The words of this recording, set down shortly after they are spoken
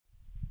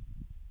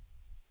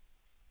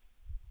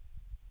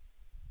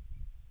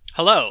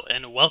Hello,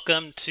 and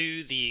welcome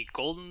to the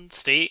Golden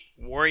State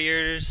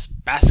Warriors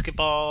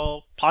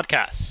basketball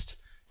podcast.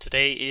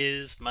 Today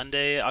is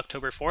Monday,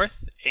 October 4th,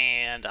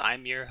 and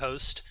I'm your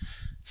host,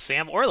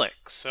 Sam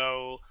Orlick.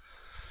 So,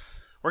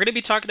 we're going to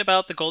be talking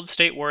about the Golden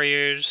State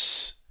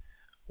Warriors,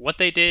 what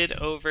they did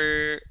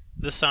over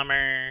the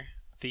summer,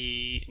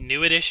 the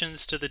new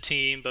additions to the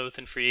team, both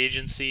in free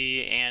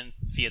agency and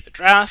via the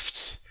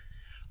draft,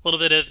 a little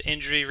bit of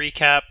injury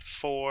recap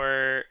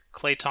for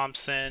Klay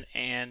Thompson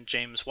and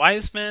James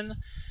Wiseman,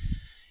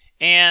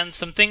 and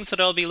some things that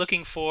I'll be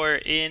looking for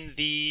in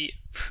the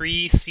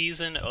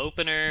preseason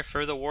opener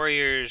for the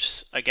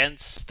Warriors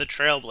against the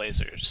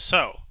Trailblazers.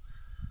 So,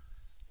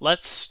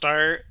 let's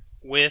start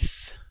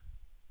with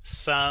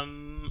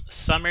some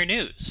summer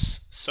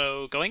news.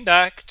 So, going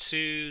back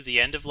to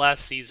the end of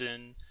last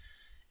season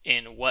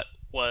in what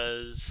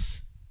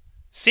was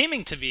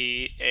seeming to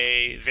be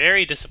a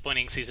very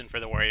disappointing season for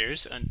the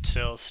Warriors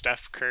until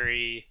Steph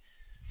Curry's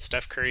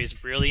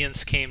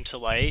brilliance came to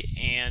light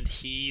and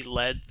he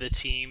led the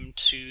team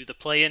to the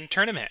play-in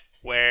tournament,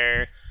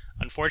 where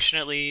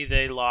unfortunately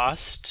they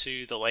lost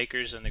to the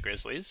Lakers and the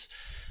Grizzlies,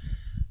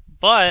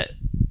 but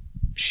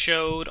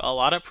showed a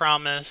lot of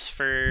promise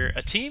for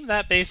a team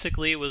that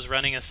basically was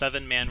running a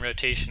seven-man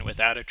rotation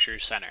without a true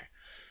center.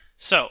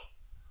 So,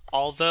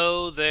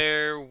 although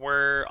there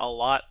were a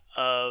lot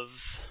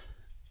of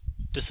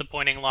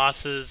disappointing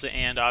losses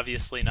and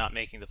obviously not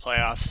making the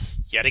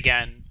playoffs yet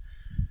again,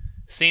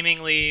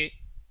 seemingly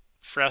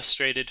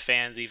frustrated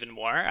fans even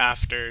more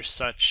after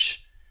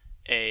such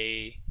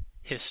a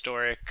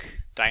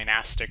historic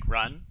dynastic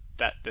run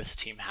that this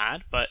team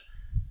had, but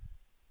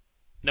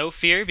no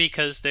fear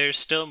because there's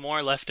still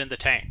more left in the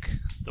tank.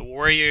 The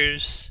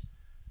Warriors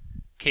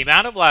came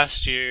out of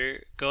last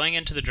year going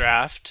into the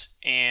draft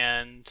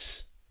and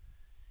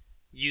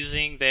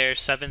using their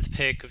 7th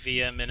pick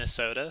via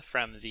Minnesota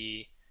from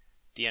the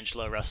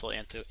D'Angelo Russell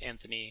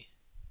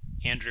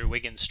Andrew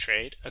Wiggins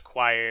trade,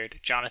 acquired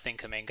Jonathan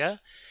Kuminga,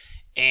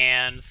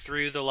 and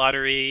through the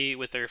lottery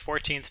with their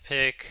 14th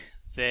pick,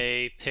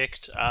 they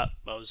picked up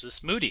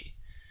Moses Moody.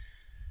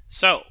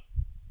 So,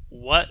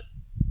 what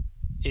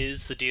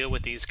is the deal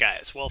with these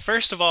guys? Well,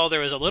 first of all, there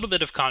was a little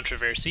bit of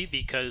controversy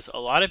because a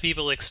lot of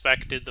people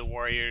expected the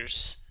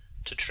Warriors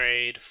to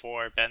trade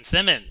for Ben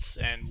Simmons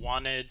and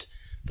wanted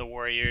the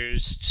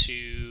Warriors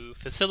to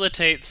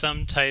facilitate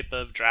some type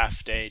of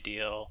draft day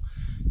deal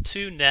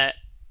to net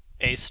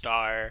a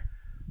star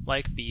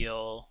like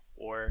Beal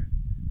or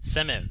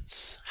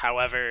Simmons.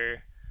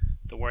 However,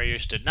 the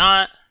Warriors did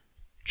not.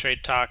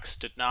 Trade talks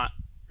did not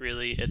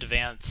really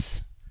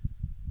advance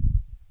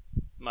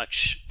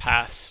much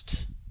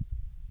past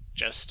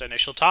just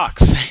initial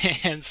talks.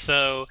 And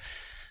so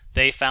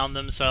they found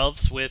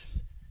themselves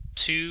with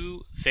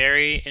two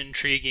very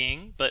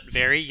intriguing but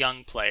very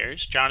young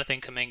players. Jonathan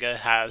Kuminga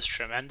has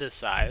tremendous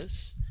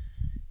size,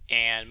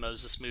 and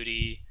Moses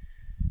Moody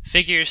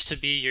figures to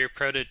be your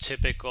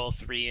prototypical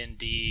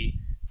 3-and-D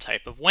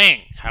type of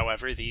wing.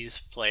 However, these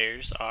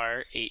players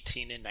are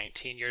 18 and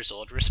 19 years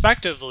old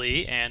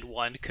respectively, and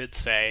one could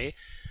say,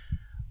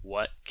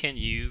 what can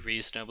you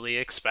reasonably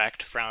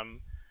expect from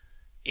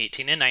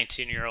 18 and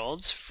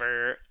 19-year-olds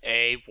for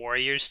a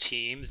Warriors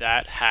team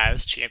that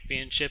has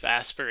championship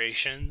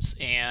aspirations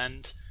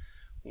and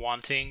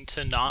wanting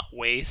to not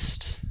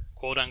waste,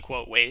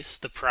 quote-unquote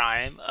waste, the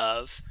prime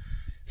of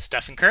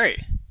Stephen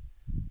Curry?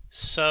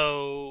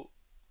 So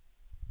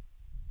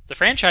the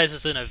franchise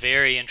is in a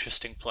very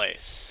interesting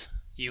place.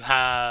 You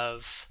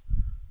have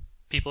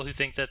people who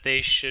think that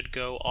they should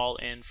go all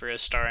in for a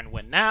star and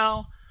win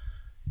now.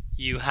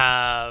 You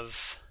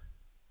have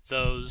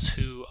those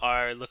who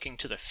are looking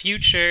to the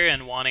future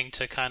and wanting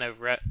to kind of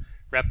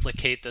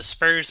replicate the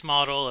Spurs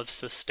model of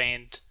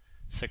sustained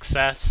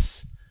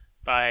success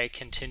by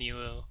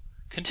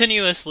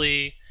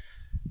continuously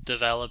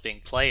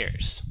developing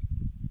players.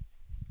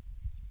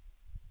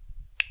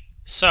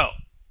 So,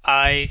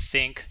 I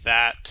think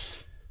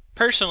that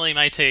personally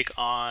my take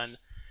on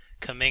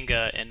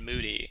Kuminga and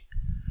Moody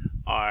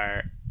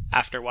are,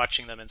 after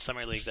watching them in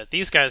Summer League, that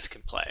these guys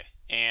can play.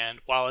 And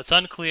while it's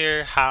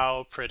unclear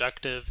how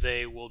productive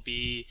they will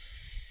be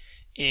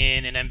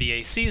in an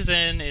NBA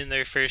season in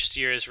their first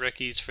year as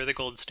rookies for the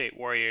Golden State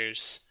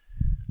Warriors,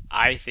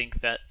 I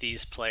think that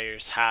these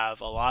players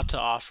have a lot to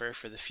offer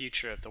for the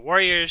future of the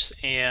Warriors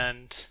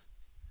and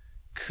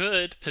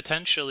could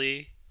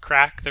potentially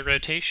crack the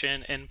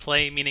rotation and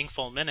play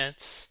meaningful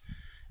minutes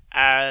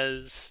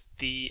as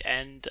the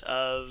end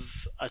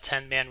of a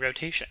 10-man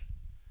rotation.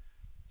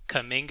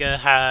 Kuminga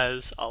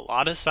has a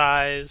lot of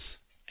size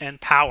and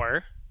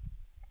power,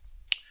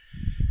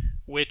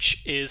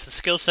 which is a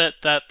skill set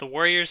that the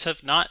Warriors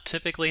have not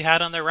typically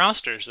had on their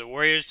rosters. The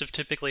Warriors have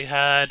typically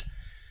had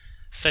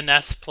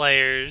finesse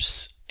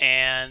players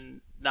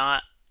and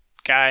not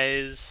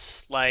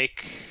guys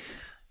like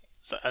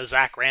a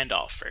Zach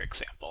Randolph, for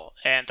example.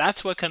 And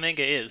that's what Kuminga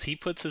is. He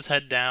puts his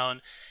head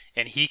down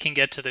and he can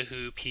get to the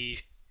hoop. He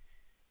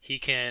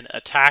can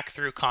attack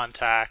through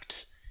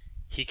contact.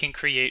 He can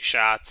create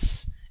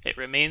shots. It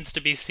remains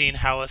to be seen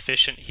how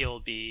efficient he'll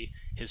be.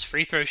 His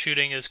free throw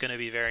shooting is going to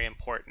be very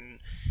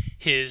important.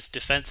 His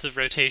defensive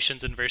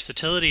rotations and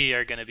versatility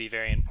are going to be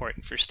very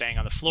important for staying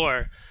on the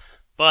floor.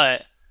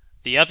 But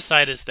the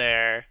upside is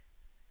there.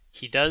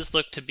 He does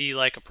look to be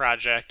like a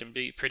project and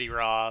be pretty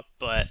raw,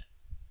 but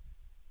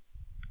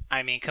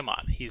I mean, come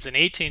on. He's an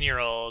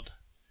 18-year-old.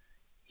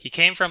 He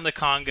came from the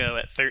Congo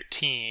at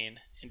 13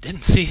 and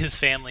didn't see his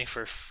family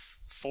for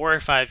 4 or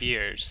 5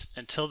 years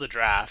until the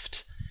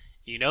draft.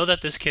 You know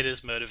that this kid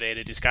is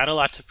motivated. He's got a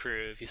lot to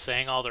prove. He's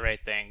saying all the right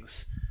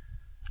things.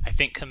 I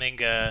think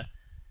Kuminga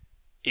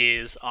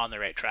is on the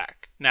right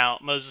track. Now,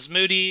 Moses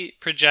Moody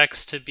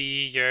projects to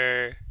be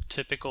your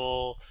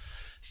typical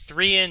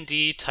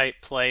 3-and-D type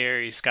player.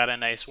 He's got a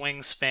nice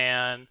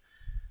wingspan.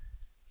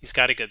 He's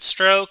got a good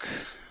stroke.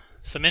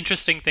 Some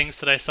interesting things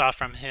that I saw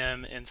from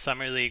him in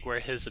Summer League were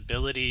his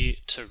ability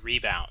to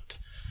rebound.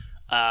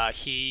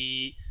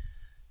 He,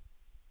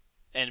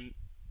 and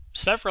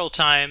several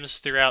times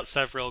throughout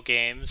several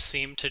games,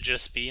 seemed to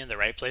just be in the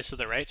right place at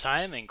the right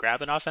time and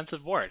grab an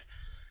offensive board.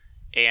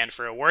 And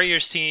for a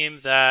Warriors team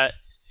that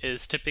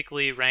is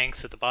typically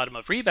ranks at the bottom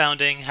of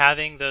rebounding,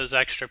 having those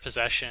extra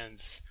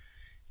possessions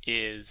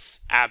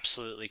is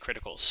absolutely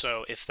critical.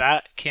 So if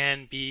that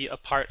can be a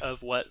part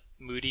of what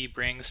Moody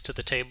brings to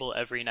the table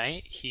every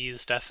night,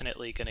 he's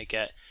definitely going to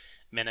get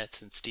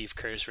minutes in Steve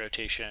Kerr's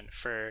rotation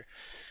for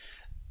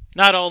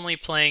not only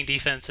playing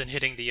defense and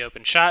hitting the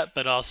open shot,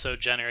 but also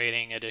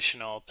generating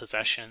additional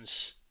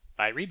possessions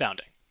by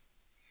rebounding.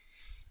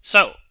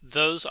 So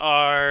those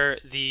are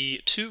the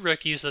 2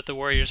 rookies that the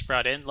Warriors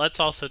brought in. Let's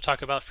also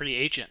talk about free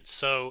agents.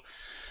 So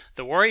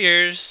the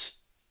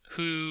Warriors,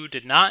 who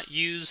did not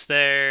use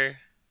their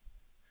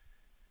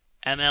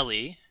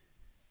MLE,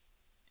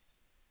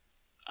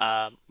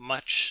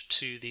 much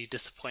to the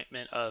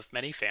disappointment of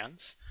many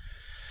fans,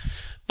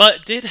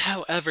 but did,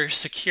 however,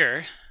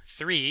 secure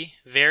 3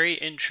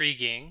 very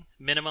intriguing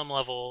minimum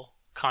level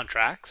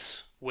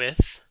contracts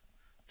with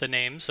the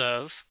names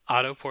of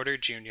Otto Porter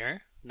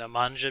Jr.,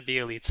 Nemanja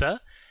Bjelica,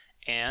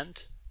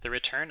 and the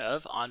return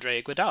of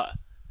Andre Iguodala.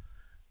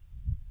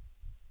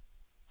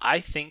 I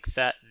think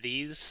that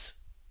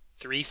these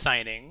 3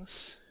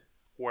 signings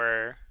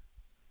were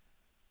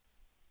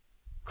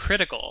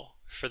critical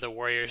for the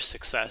Warriors'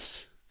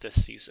 success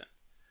this season.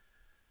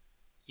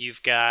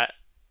 You've got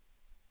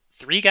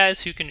 3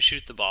 guys who can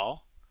shoot the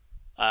ball.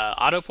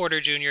 Otto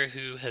Porter Jr.,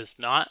 who has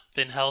not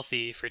been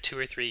healthy for 2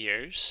 or 3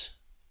 years,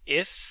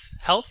 if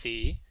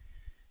healthy,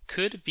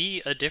 could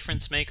be a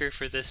difference maker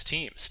for this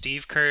team.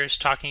 Steve Kerr is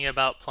talking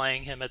about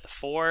playing him at the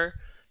 4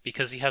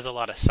 because he has a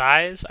lot of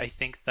size. I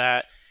think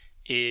that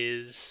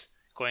is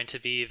going to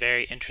be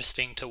very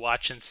interesting to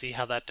watch and see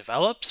how that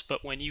develops.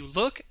 But when you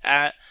look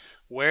at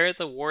where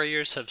the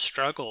Warriors have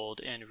struggled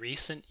in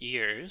recent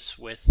years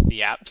with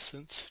the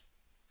absence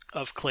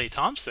of Klay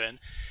Thompson,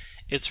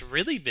 it's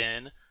really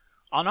been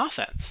on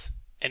offense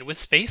and with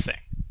spacing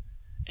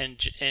and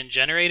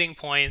generating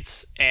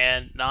points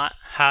and not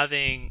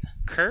having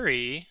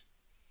Curry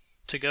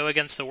to go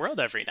against the world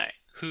every night,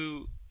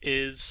 who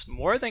is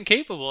more than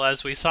capable,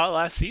 as we saw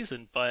last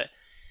season, but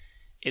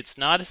it's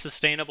not a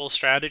sustainable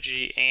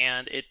strategy,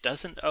 and it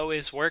doesn't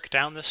always work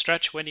down the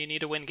stretch when you need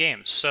to win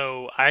games.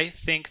 So I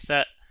think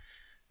that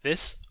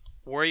this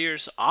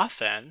Warriors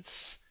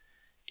offense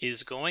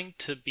is going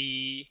to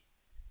be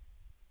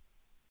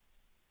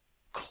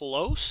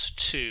close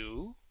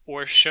to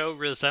or show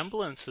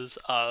resemblances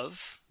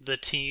of the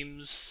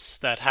teams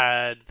that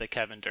had the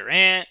Kevin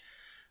Durant.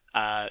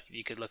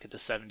 You could look at the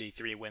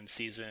 73-win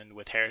season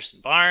with Harrison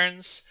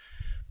Barnes.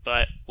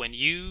 But when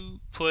you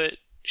put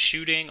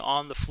shooting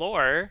on the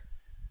floor,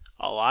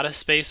 a lot of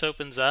space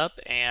opens up,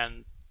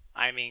 and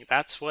I mean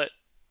that's what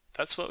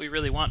we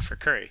really want for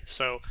Curry.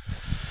 So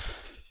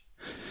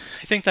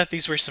I think that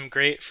these were some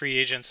great free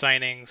agent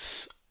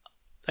signings.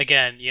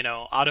 Again,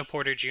 Otto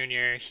Porter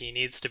Jr., he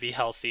needs to be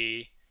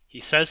healthy.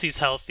 He says he's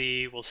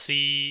healthy. We'll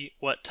see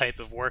what type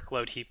of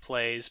workload he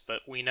plays,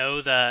 but we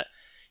know that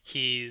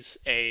he's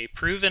a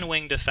proven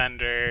wing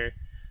defender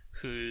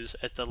who's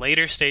at the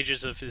later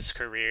stages of his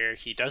career.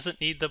 He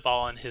doesn't need the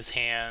ball in his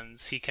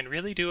hands. He can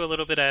really do a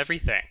little bit of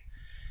everything.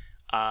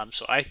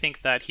 So I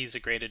think that he's a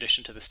great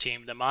addition to this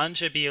team.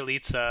 Nemanja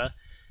Bjelica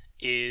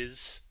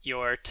is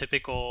your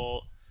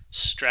typical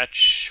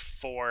stretch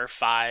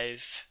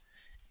 4-5,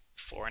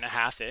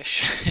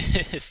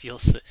 4.5-ish, if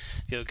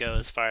you'll go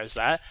as far as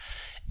that,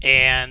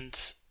 and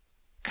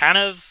kind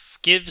of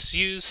gives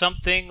you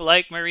something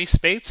like Maurice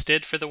Bates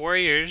did for the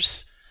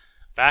Warriors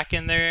back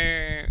in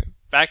their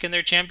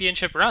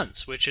championship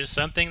runs, which is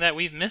something that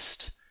we've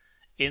missed.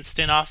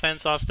 Instant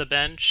offense off the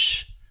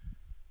bench.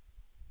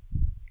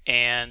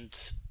 And,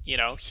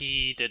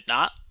 he did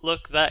not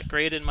look that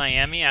great in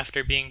Miami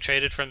after being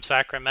traded from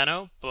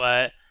Sacramento,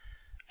 but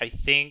I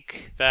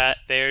think that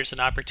there's an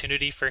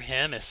opportunity for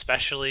him,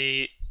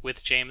 especially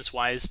with James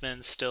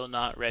Wiseman still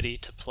not ready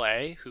to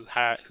play, who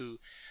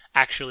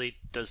actually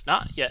does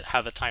not yet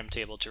have a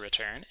timetable to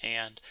return,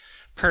 and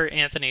per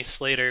Anthony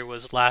Slater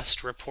was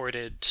last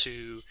reported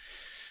to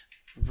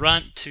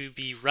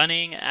be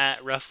running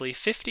at roughly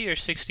 50 or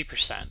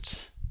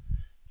 60%,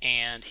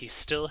 and he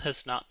still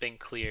has not been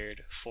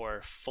cleared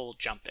for full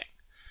jumping.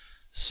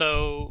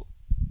 So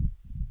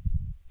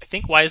I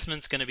think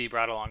Wiseman's going to be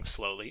brought along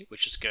slowly,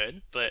 which is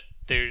good, but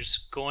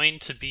there's going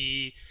to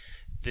be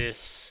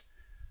this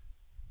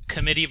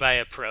committee by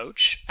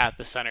approach at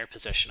the center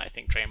position. I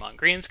think Draymond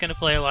Green's going to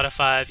play a lot of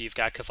five. You've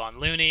got Kevon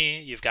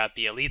Looney, you've got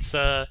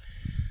Bjelica,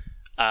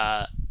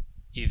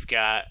 you've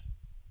got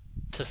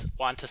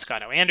Juan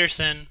Toscano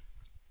Anderson.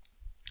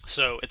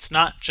 So it's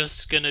not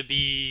just going to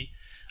be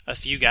a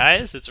few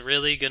guys. It's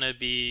really going to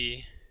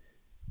be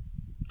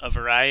a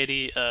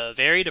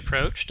varied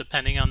approach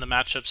depending on the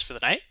matchups for the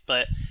night.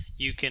 But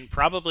you can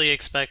probably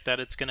expect that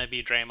it's going to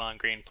be Draymond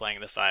Green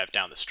playing the five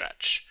down the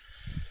stretch.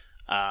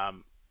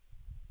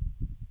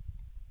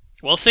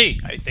 We'll see.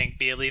 I think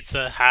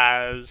Bjelica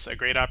has a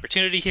great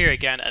opportunity here.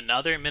 Again,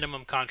 another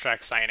minimum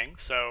contract signing,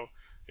 so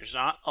there's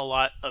not a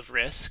lot of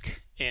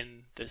risk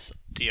in this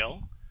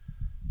deal.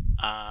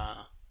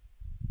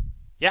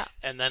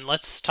 And then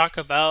let's talk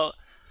about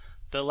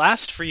the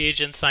last free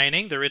agent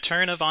signing, the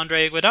return of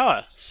Andre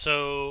Iguodala.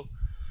 So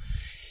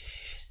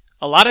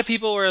a lot of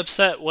people were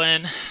upset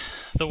when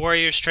the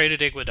Warriors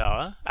traded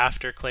Iguodala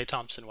after Klay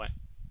Thompson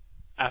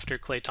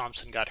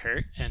got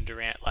hurt and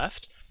Durant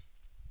left.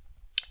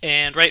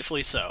 And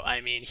rightfully so.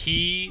 I mean,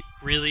 he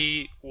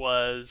really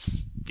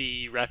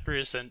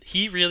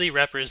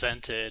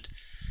represented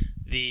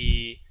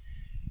the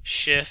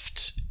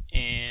shift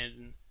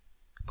in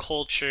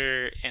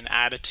culture and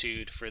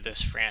attitude for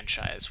this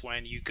franchise.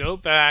 When you go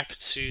back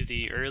to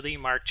the early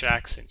Mark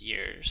Jackson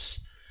years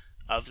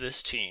of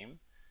this team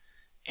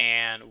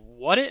and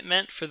what it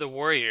meant for the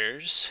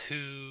Warriors,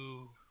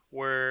 who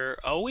were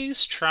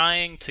always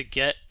trying to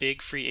get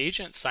big free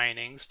agent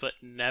signings, but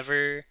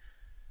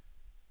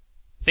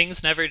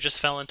things never just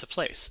fell into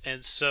place.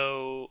 And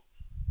so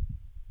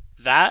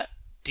that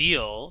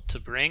deal to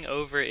bring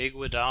over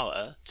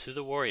Iguodala to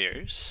the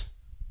Warriors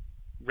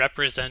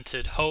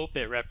represented hope.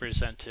 It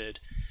represented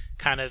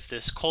kind of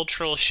this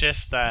cultural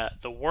shift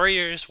that the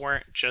Warriors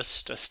weren't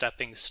just a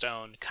stepping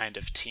stone kind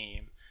of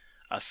team,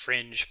 a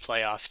fringe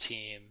playoff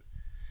team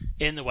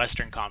in the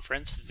Western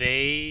Conference.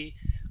 They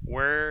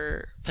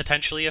were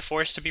potentially a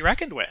force to be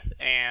reckoned with.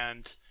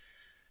 And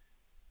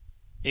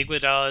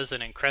Iguodala is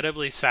an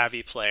incredibly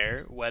savvy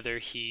player, whether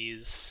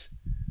he's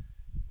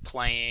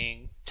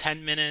playing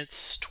 10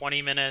 minutes,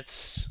 20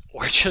 minutes,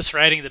 or just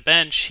riding the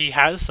bench. He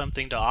has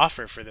something to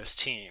offer for this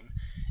team,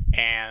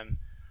 and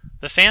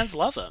the fans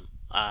love him.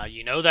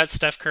 You know that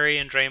Steph Curry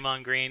and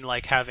Draymond Green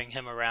like having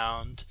him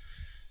around.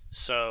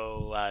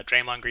 So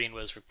Draymond Green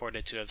was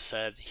reported to have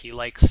said he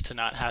likes to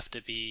not have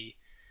to be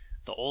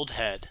the old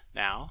head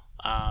now.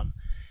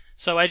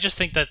 So I just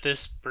think that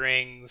this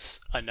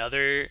brings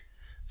another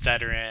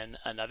veteran,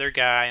 another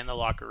guy in the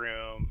locker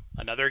room,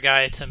 another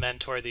guy to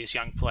mentor these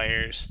young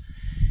players,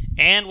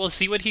 and we'll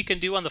see what he can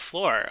do on the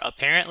floor.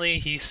 Apparently,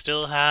 he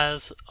still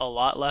has a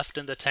lot left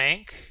in the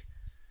tank.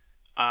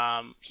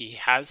 He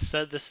has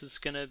said this is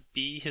going to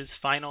be his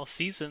final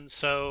season,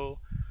 so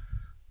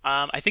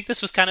I think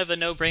this was kind of a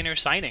no-brainer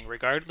signing,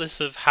 regardless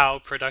of how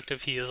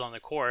productive he is on the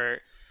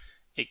court.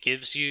 It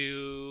gives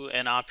you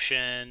an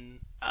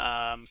option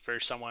for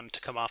someone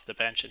to come off the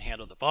bench and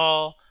handle the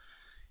ball.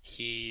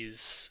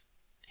 He's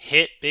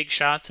hit big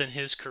shots in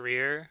his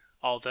career,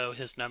 although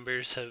his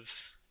numbers have,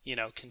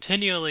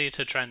 continually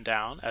to trend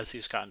down as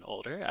he's gotten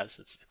older, as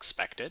it's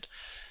expected.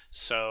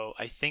 So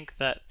I think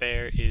that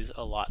there is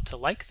a lot to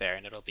like there,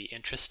 and it'll be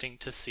interesting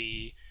to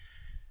see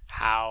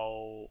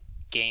how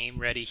game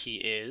ready he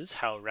is,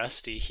 how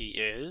rusty he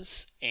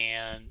is,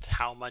 and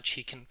how much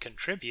he can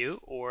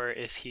contribute, or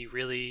if he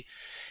really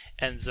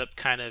ends up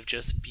kind of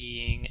just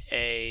being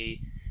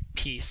a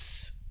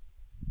piece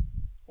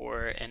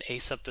or an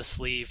ace up the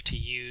sleeve to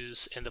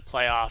use in the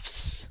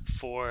playoffs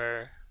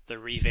for the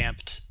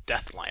revamped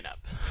death lineup.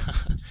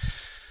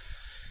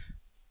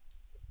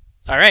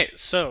 All right,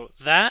 so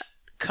that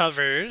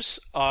covers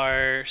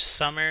our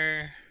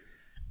summer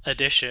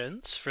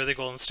additions for the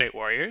Golden State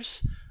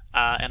Warriors.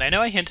 And I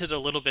know I hinted a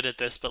little bit at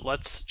this, but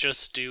let's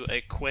just do a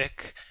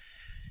quick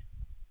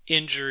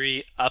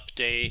injury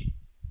update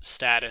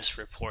status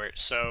report.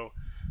 So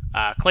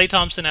Klay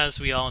Thompson,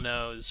 as we all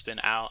know, has been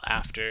out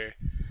after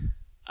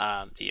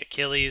the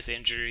Achilles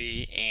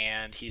injury,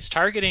 and he's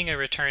targeting a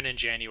return in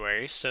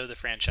January, so the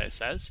franchise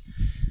says.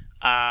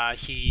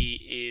 He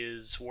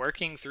is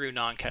working through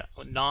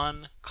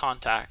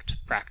non-contact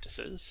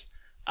practices,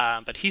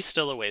 but he's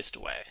still a ways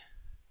away.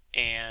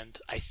 And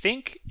I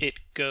think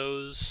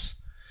it's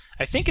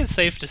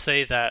safe to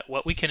say that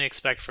what we can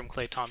expect from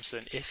Klay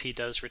Thompson, if he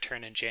does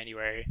return in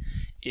January,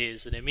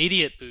 is an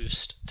immediate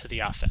boost to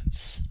the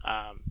offense.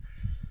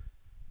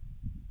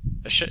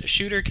 A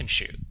shooter can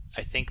shoot.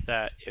 I think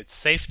that it's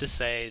safe to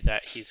say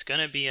that he's going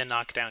to be a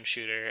knockdown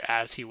shooter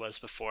as he was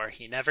before.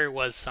 He never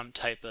was some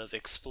type of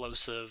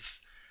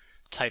explosive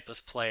type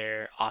of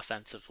player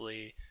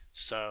offensively.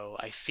 So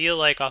I feel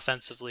like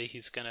offensively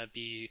he's going to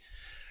be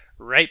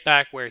right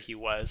back where he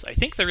was. I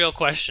think the real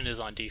question is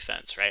on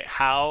defense, right?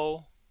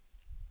 How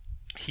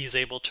he's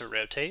able to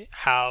rotate,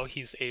 how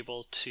he's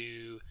able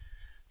to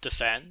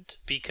defend,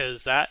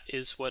 because that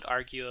is what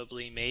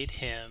arguably made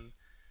him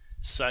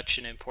such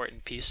an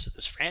important piece to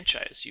this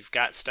franchise. You've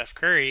got Steph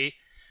Curry,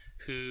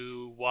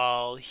 who,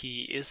 while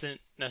he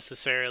isn't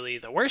necessarily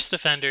the worst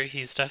defender,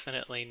 he's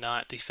definitely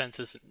not, defense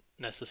isn't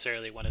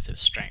necessarily one of his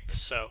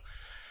strengths. So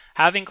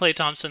having Klay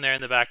Thompson there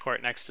in the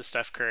backcourt next to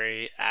Steph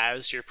Curry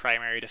as your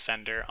primary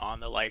defender on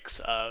the likes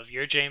of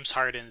your James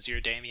Hardens,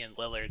 your Damian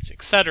Lillards,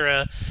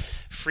 etc.,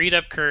 freed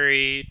up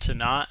Curry to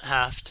not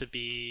have to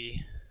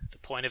be the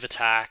point of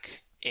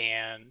attack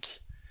and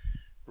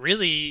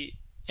really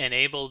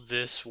enabled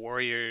this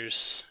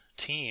Warriors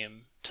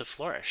team to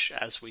flourish,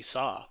 as we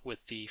saw with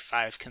the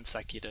 5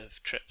 consecutive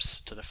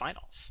trips to the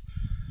finals.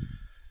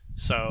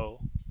 So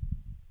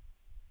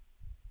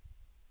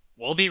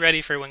we'll be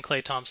ready for when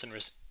Klay Thompson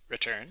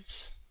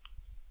returns.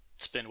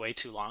 It's been way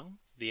too long.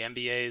 The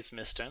NBA's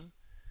missed him,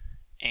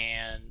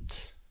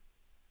 and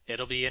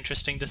it'll be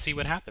interesting to see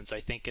what happens.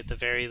 I think at the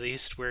very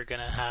least we're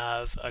going to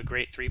have a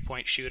great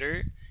 3-point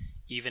shooter,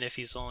 even if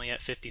he's only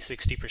at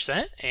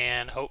 50-60%,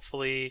 and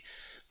hopefully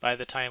by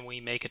the time we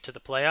make it to the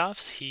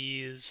playoffs,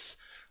 he's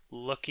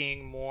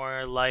looking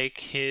more like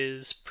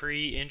his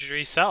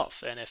pre-injury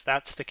self. And if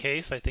that's the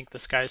case, I think the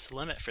sky's the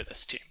limit for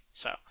this team.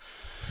 So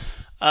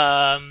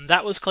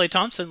that was Klay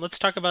Thompson. Let's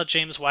talk about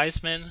James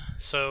Wiseman.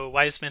 So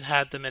Wiseman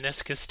had the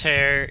meniscus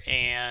tear,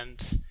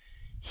 and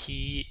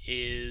he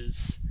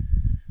is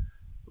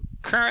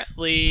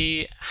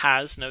currently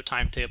has no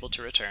timetable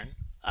to return.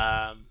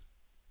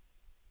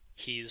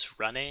 He's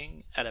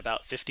running at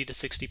about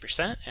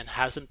 50-60% and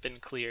hasn't been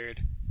cleared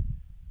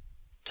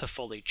to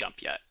fully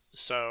jump yet.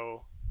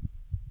 So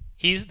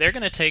they're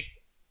going to take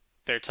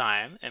their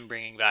time in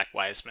bringing back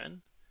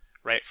Wiseman,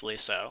 rightfully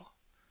so.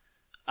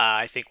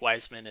 I think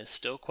Wiseman is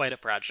still quite a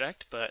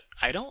project, but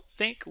I don't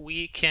think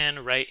we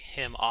can write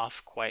him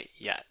off quite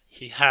yet.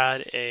 He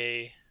had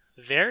a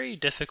very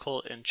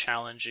difficult and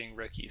challenging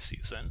rookie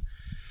season.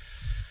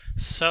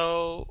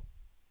 So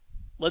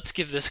let's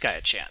give this guy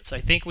a chance. I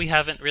think we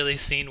haven't really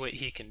seen what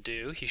he can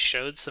do. He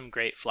showed some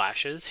great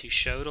flashes. He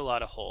showed a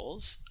lot of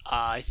holes.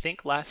 I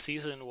think last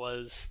season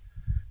was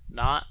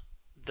not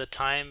the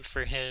time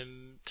for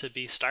him to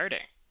be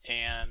starting,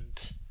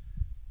 and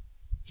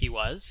he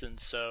was, and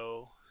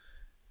so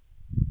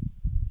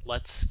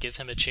let's give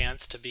him a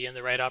chance to be in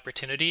the right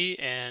opportunity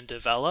and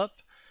develop,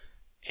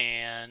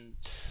 and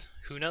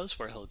who knows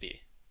where he'll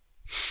be.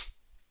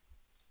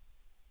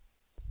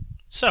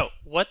 So,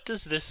 what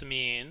does this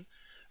mean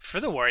for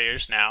the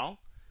Warriors now,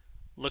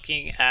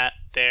 looking up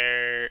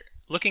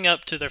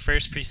to their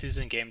first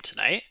preseason game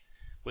tonight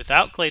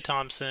without Klay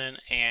Thompson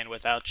and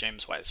without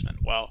James Wiseman?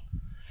 Well,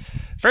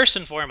 first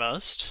and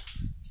foremost,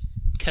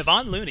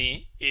 Kevon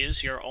Looney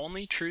is your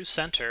only true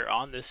center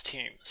on this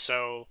team.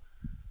 So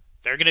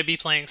they're going to be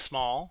playing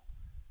small.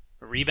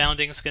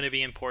 Rebounding is going to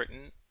be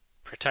important.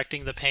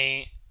 Protecting the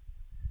paint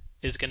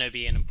is going to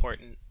be an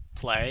important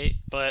play.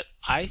 But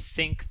I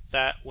think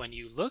that when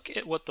you look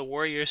at what the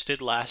Warriors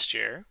did last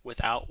year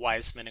without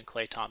Wiseman and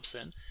Klay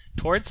Thompson,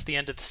 towards the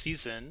end of the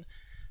season,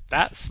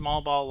 that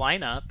small ball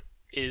lineup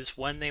is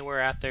when they were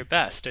at their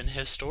best. And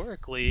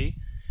historically,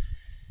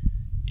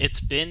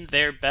 it's been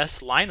their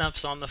best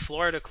lineups on the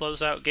floor to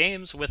close out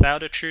games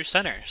without a true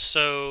center.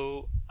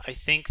 So I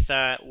think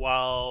that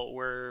while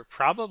we're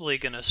probably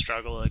going to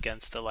struggle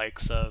against the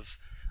likes of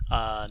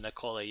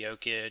Nikola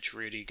Jokic,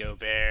 Rudy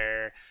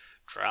Gobert,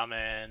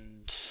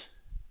 Drummond,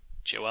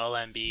 Joel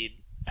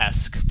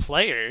Embiid-esque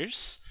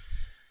players,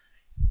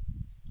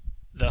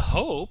 the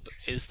hope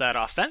is that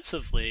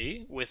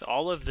offensively, with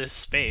all of this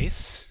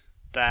space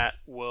that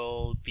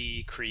will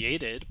be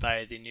created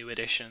by the new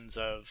additions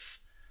of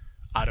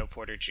Otto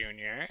Porter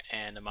Jr.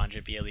 and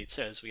Nemanja Bjelica,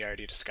 as we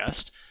already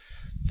discussed,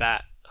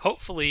 that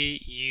hopefully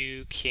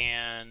you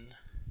can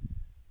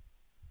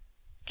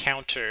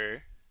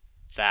counter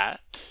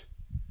that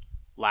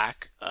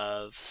lack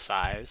of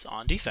size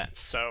on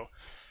defense. So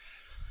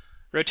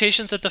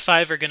rotations at the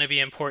 5 are going to be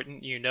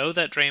important. You know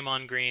that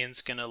Draymond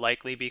Green's going to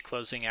likely be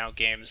closing out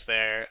games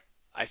there.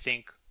 I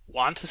think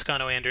Juan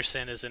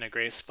Toscano-Anderson is in a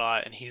great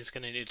spot, and he's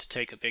going to need to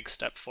take a big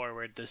step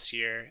forward this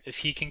year. If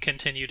he can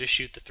continue to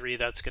shoot the 3,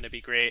 that's going to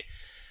be great.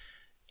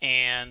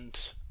 And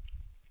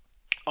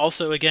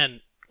also,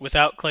 again,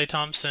 without Klay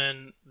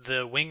Thompson,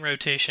 the wing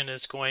rotation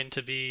is going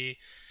to be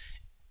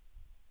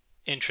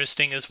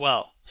interesting as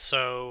well.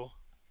 So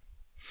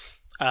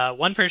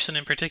one person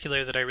in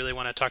particular that I really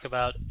want to talk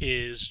about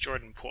is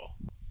Jordan Poole.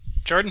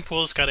 Jordan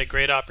Poole's got a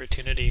great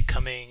opportunity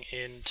coming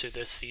into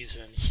this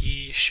season.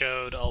 He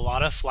showed a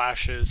lot of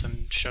flashes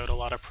and showed a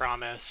lot of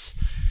promise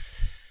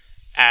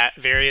at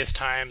various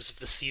times of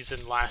the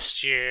season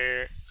last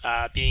year,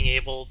 being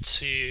able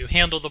to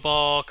handle the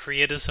ball,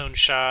 create his own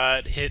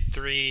shot, hit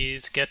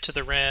threes, get to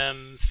the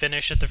rim,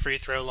 finish at the free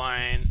throw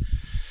line.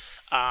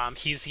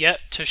 He's yet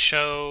to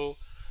show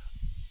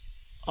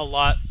a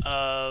lot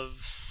of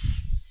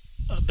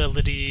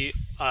ability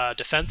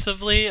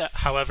defensively.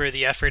 However,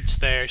 the effort's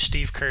there.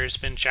 Steve Kerr's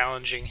been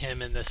challenging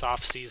him in this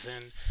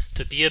offseason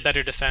to be a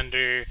better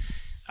defender,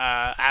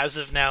 As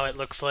of now, it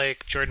looks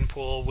like Jordan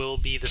Poole will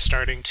be the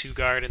starting two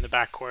guard in the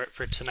backcourt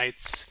for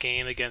tonight's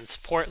game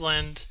against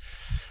Portland.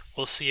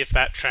 We'll see if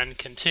that trend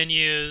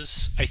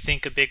continues. I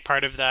think a big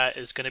part of that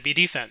is going to be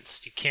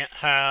defense. You can't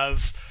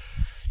have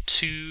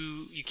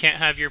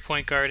your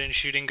point guard and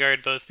shooting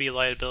guard both be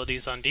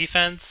liabilities on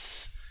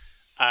defense.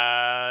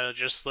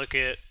 Just look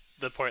at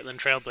the Portland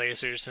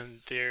Trailblazers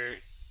and their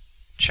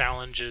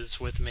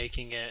challenges with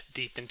making it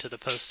deep into the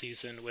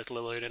postseason with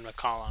Lillard and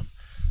McCollum.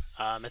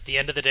 At the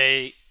end of the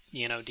day,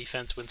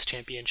 defense wins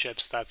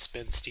championships. That's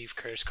been Steve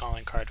Kerr's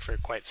calling card for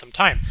quite some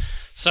time.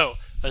 So,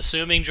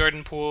 assuming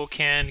Jordan Poole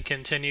can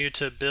continue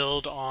to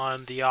build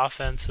on the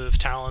offensive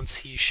talents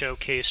he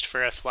showcased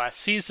for us last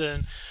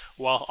season,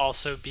 while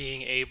also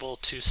being able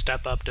to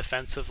step up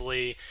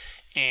defensively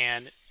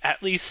and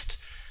at least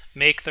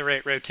make the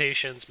right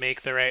rotations,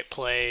 make the right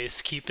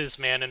plays, keep his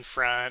man in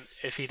front.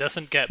 If he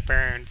doesn't get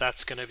burned,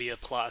 that's going to be a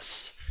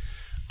plus.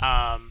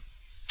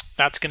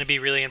 That's going to be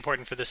really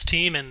important for this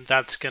team, and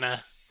that's going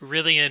to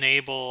really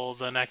enable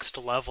the next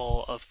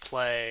level of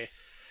play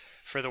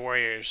for the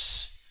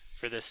Warriors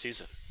for this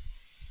season.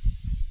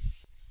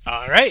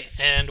 All right,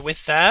 and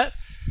with that,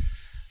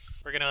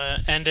 we're going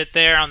to end it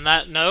there on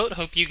that note.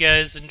 Hope you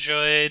guys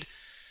enjoyed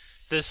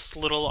this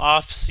little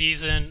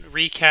off-season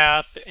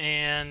recap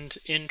and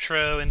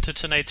intro into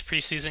tonight's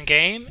preseason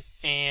game,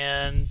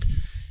 and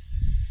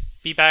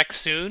be back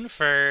soon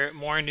for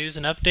more news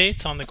and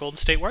updates on the Golden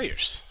State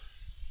Warriors.